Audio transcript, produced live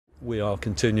We are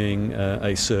continuing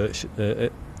a search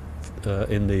if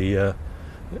in the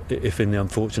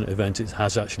unfortunate event it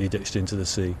has actually ditched into the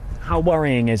sea. How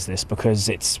worrying is this? Because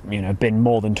it's been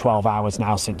more than 12 hours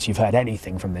now since you've heard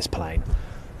anything from this plane.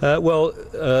 The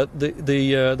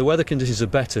weather conditions are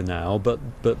better now, but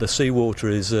the seawater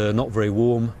is not very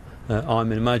warm.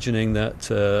 I'm imagining that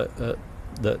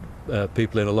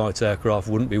people in a light aircraft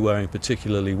wouldn't be wearing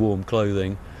particularly warm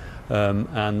clothing,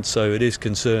 and so it is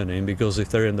concerning, because if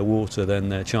they're in the water then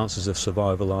their chances of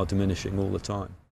survival are diminishing all the time.